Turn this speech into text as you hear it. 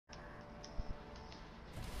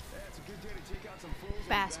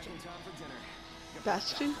Bastion.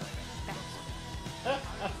 Bastion?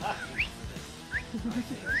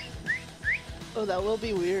 Oh, that will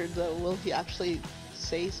be weird though. Will he actually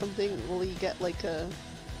say something? Will he get like a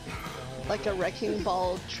wrecking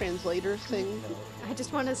ball translator thing? I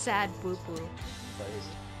just want a sad boo boo.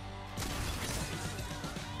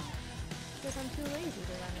 Because I'm too lazy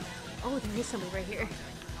to run around. Oh, there is somebody right here.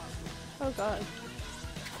 Oh god.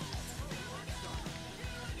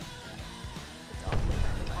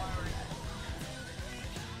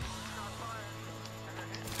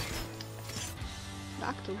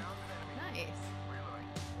 Knocked him. Nice.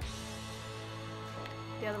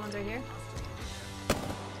 The other ones are here.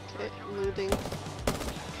 Okay, looting.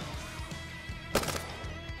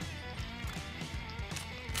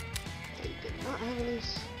 They did not have any.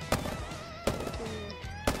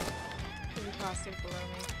 There's a caustic below me.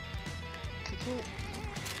 Okay.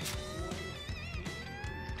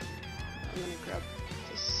 I'm gonna grab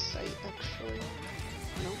the site actually.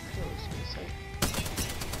 Nope, that was my site.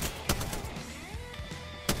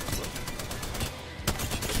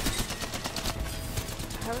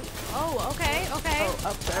 Oh, okay, okay. Oh,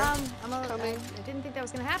 up there. I didn't think that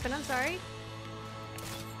was gonna happen. I'm sorry.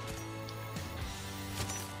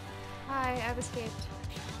 Hi, I've escaped.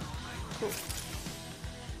 Cool.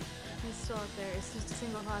 He's still up there. It's just a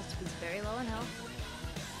single host. He's very low in health.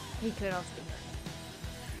 He could also be hurt.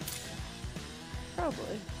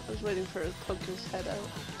 Probably. I was waiting for him to poke his head out.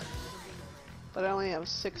 But I only have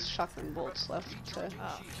 6 shotgun bolts left to.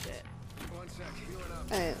 Oh shit.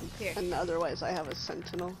 And otherwise I have a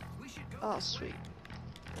sentinel. Oh sweet.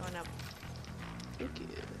 Going up. Thank you.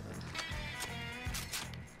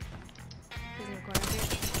 He's in the corner here.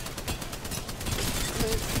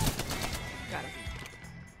 Got him.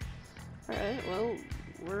 Alright, well,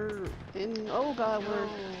 we're in. Oh god, we're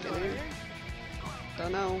getting.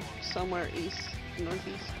 Don't know. Somewhere east,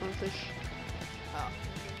 northeast, northish. Oh.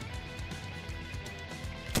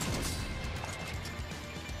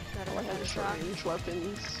 All I have is rock. range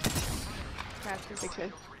weapons. Practice.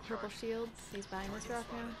 Okay. Purple shields. He's behind this rock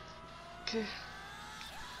now. Okay.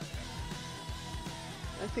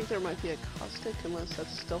 I think there might be a caustic, unless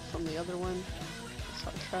that's still from the other one. It's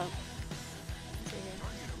not trap.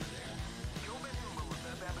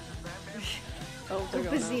 Oh, they're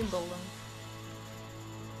going out.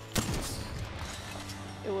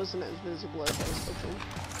 It wasn't as visible as I was hoping. I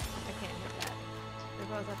can't hit that. They're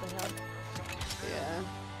both up the hill. Yeah.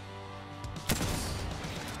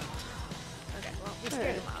 Okay, well, we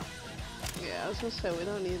scared them off. Yeah, I was gonna say, we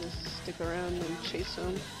don't need to stick around and chase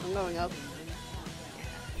them. I'm going up.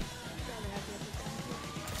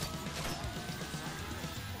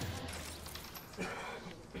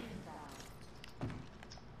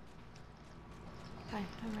 Hi,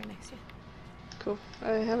 I'm right next to you. Cool.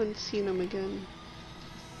 I haven't seen him again.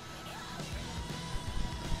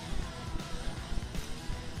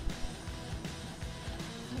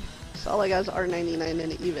 So all I got is R99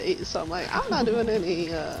 and EVA 8, so I'm like, I'm not doing any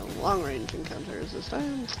long range encounters this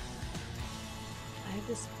time. I have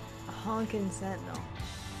this honkin' sentinel.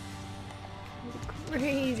 With a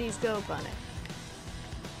crazy scope on it.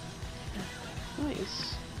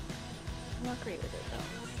 Nice. I'm not great with it though.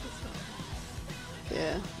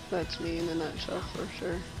 Yeah, that's me in a nutshell for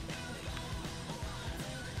sure.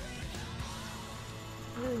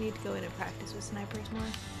 I really need to go in and practice with snipers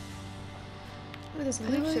more. Oh, there's a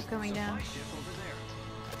loot ship coming down.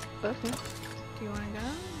 Okay. Do you want to go?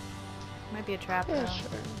 Might be a trap Yeah, though. sure.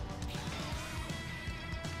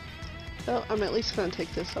 Well, I'm at least gonna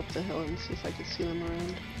take this up the hill and see if I can see them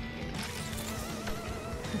around.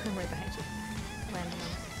 I'm right behind you. Landing on.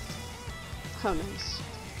 How nice.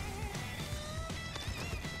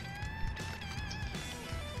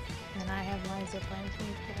 And I have my zip lines for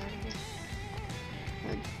me to get out of here.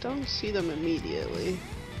 I don't see them immediately,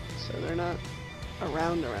 so they're not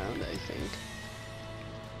around, I think.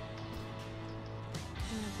 I'm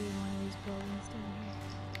gonna be in one of these buildings down here.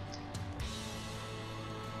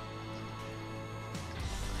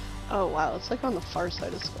 Oh wow, it's like on the far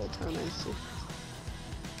side of Skull Town, I see.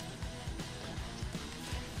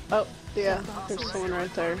 Oh, yeah, there's someone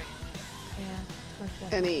right there. Yeah.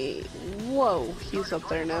 And he... Whoa, he's up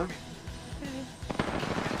there now. Okay.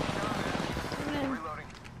 Come in.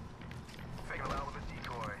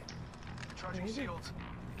 Where is he? Oh,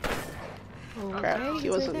 Crap, okay, he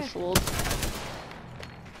he's wasn't right there. fooled.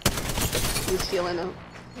 He's healing out.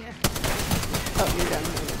 Yeah. Oh, you're down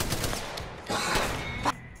here.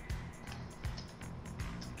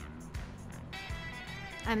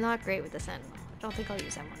 I'm not great with the sentinel. I don't think I'll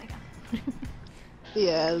use that one again.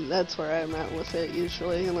 Yeah, that's where I'm at with it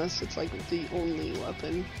usually, unless it's like the only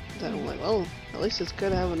weapon. Then I'm like, well, at least it's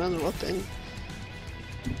good to have another weapon.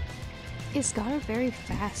 It's got a very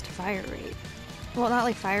fast fire rate. Well, not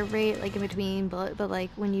like fire rate, like in between, but like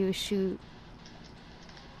when you shoot,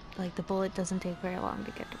 like the bullet doesn't take very long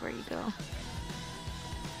to get to where you go.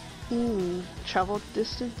 Travel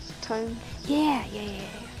distance time? Yeah.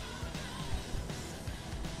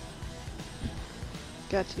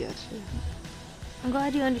 Gotcha. I'm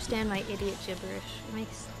glad you understand my idiot gibberish. It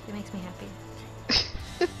makes me happy.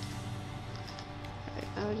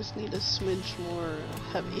 I just need a smidge more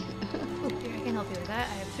heavy. Oh, here, I can help you with that.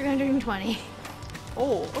 I have 320.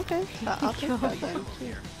 Oh, okay. I'll take Go. that then.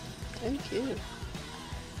 Thank you.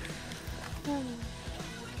 The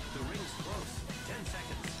ring's close. 10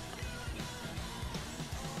 seconds.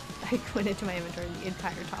 I went into my inventory, the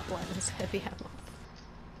entire top line was heavy ammo.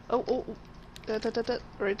 Oh.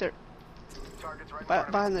 Right there.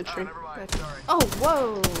 Behind the tree. Gotcha. Oh,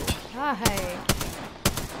 whoa! Hi.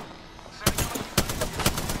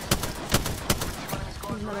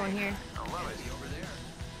 There's another one here.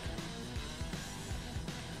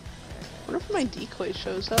 I wonder if my decoy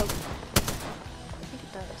shows up. I think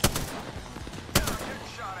it does.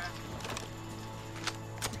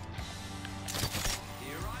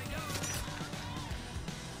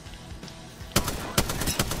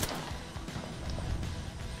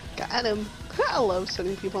 Got him. I love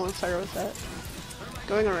setting people on fire with that.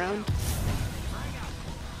 Going around.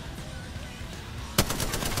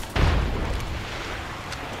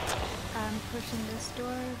 I'm pushing this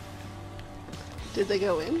door. Did they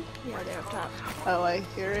go in? Yeah, they're up top. Oh, I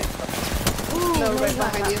hear it. Ooh, No, right he's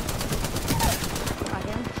up behind you. Got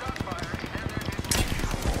him.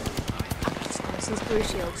 This is blue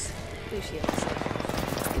shields. Blue shields.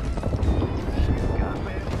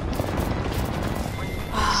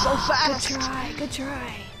 So fast! Good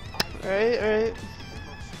try. Right.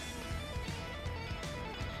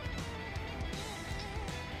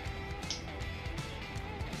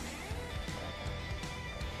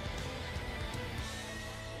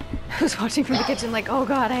 I was watching from the kitchen like, oh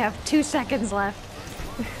god, I have 2 seconds left.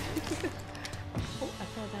 Oh, I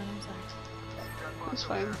fell down, I'm sorry. That's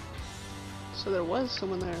fine. So there was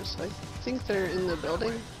someone there, so I think they're in the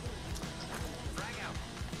building.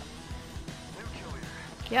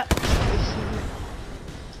 Yep.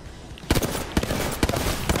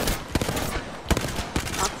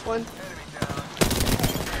 Knocked one.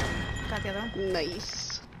 Got the other one.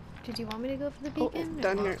 Nice. Did you want me to go for the Oh, beacon?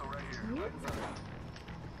 down here.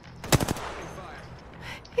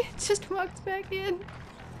 It just walked back in.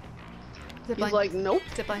 Zipline. He's like, nope.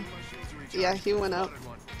 Zipline. Yeah, he went out.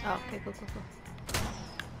 Oh, okay, cool.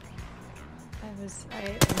 I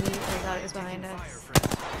immediately thought it was behind us.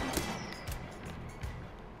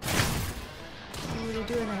 Oh, they're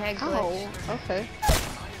doing the head glitch. Oh, okay.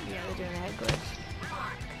 Yeah, they're doing the head glitch.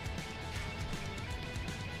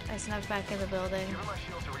 I snuck back in the building.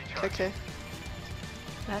 Okay.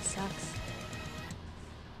 That sucks.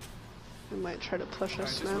 They might try to push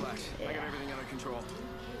us now. I got everything under control.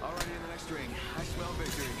 Already in the next ring. I smell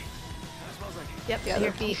victory. That smells like Yep, Yeah, your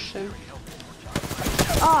they're feet. pushing.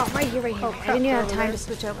 Oh, right here. Oh, I crap, didn't even they're have over time there. to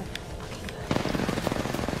switch over.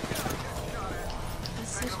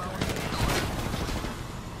 That's such garbage.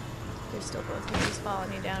 They're still both here. He's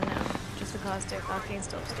following you down now. Just for caustic. Octane's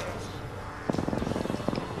still upstairs.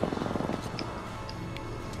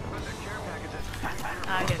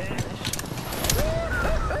 I get it. Finished.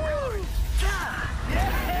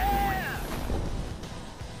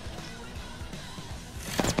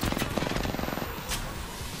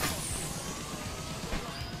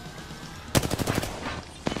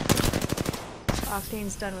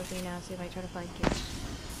 Octane's done with me now, so he might try to flank you.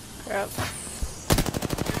 Crap.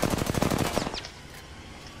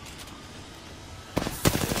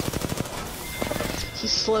 He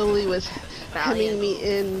slowly was hemming me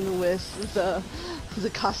in with the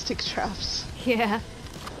caustic traps. Yeah.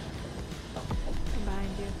 I'm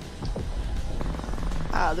behind you.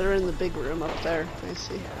 Ah, they're in the big room up there. I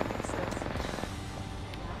see.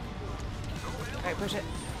 Alright, push it.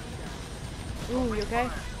 Ooh, you okay?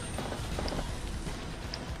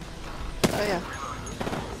 Oh yeah.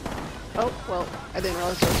 Oh, well, I didn't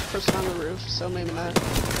realize there was a person on the roof, so maybe not.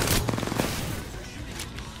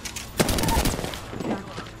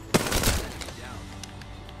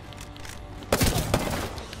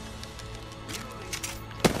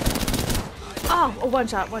 Oh, one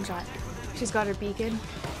shot. She's got her beacon.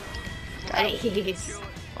 Nice.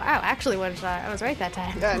 Wow, actually one shot. I was right that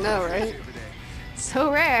time. Yeah, I know, right? So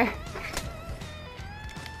rare.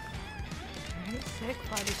 Alright, sick.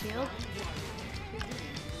 Body shield.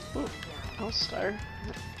 Ooh. All-Star.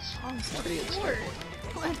 That's pretty good start.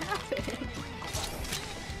 What happened?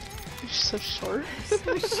 You're so short.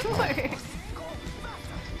 So short.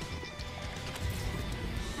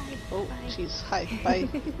 Oh, jeez. Hi. Bye.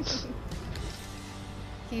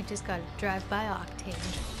 You just got to drive by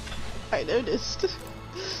Octane. I noticed.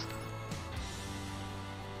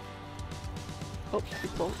 Oh,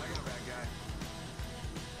 people.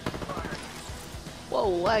 Whoa,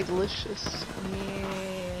 laglicious.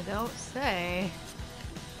 Yeah, don't say.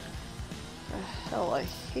 The hell, I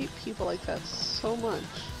hate people like that so much.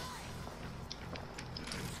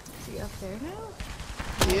 Is he up there now?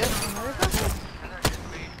 Yep, Another guy?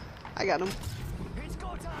 I got him.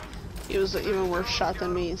 He was an even worse shot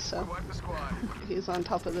than me, so he's on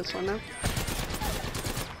top of this one now.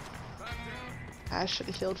 I should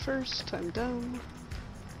have healed first. I'm dumb.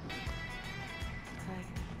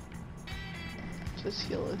 Just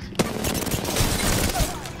heal if you can.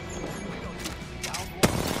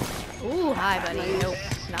 Ooh, hi, buddy. Nice. Nope,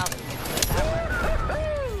 not that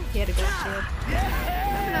one. He had a good shield.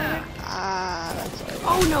 Ah, that's why.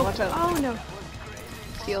 Oh no! Watch out. Oh no!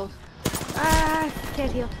 Heal. Ah,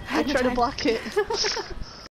 can't heal. I tried to block it.